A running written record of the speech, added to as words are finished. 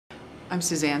I'm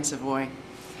Suzanne Savoy.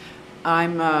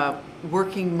 I'm a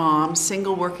working mom,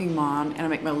 single working mom, and I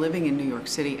make my living in New York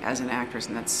City as an actress,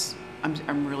 and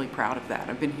I'm really proud of that.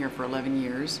 I've been here for 11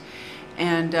 years,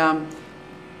 and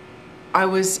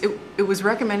it was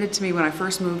recommended to me when I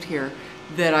first moved here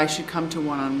that I should come to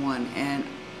one-on-one, and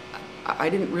I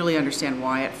didn't really understand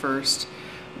why at first,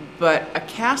 but a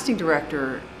casting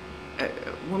director, a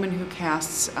woman who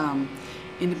casts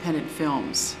independent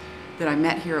films that I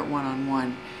met here at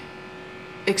one-on-one,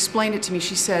 explained it to me.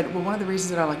 She said, well, one of the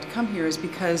reasons that I like to come here is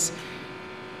because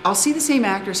I'll see the same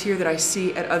actors here that I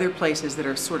see at other places that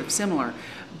are sort of similar,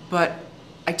 but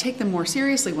I take them more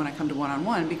seriously when I come to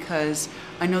one-on-one because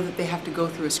I know that they have to go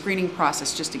through a screening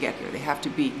process just to get here. They have to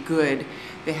be good,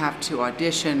 they have to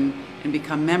audition and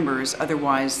become members,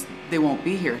 otherwise they won't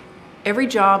be here. Every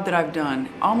job that I've done,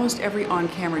 almost every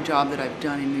on-camera job that I've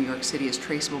done in New York City is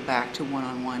traceable back to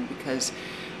one-on-one because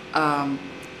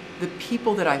the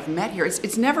people that I've met here,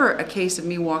 it's never a case of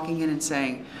me walking in and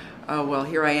saying, oh, well,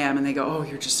 here I am, and they go, oh,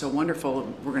 you're just so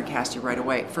wonderful, we're going to cast you right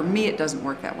away. For me, it doesn't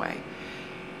work that way.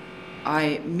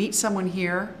 I meet someone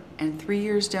here, and 3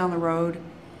 years down the road,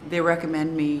 they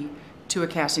recommend me to a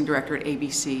casting director at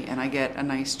ABC, and I get a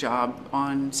nice job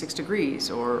on 6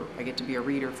 Degrees, or I get to be a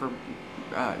reader for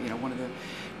one of the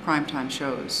primetime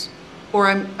shows. Or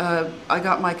I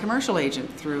got my commercial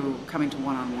agent through coming to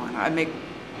one-on-one. I make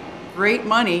great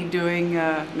money doing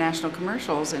national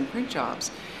commercials and print jobs.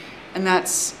 And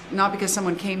that's not because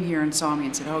someone came here and saw me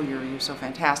and said, oh, you're so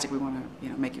fantastic, we want to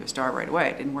make you a star right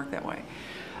away. It didn't work that way.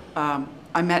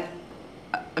 I met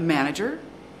a manager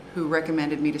who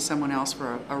recommended me to someone else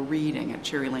for a reading at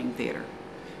Cherry Lane Theater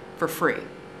for free.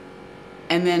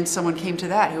 And then someone came to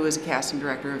that who was a casting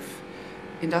director of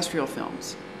industrial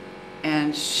films.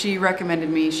 And she recommended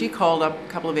me. She called up a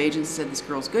couple of agents and said, this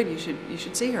girl's good, you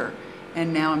should see her.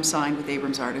 And now I'm signed with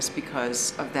Abrams Artists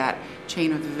because of that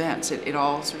chain of events. It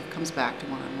all sort of comes back to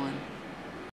one-on-one.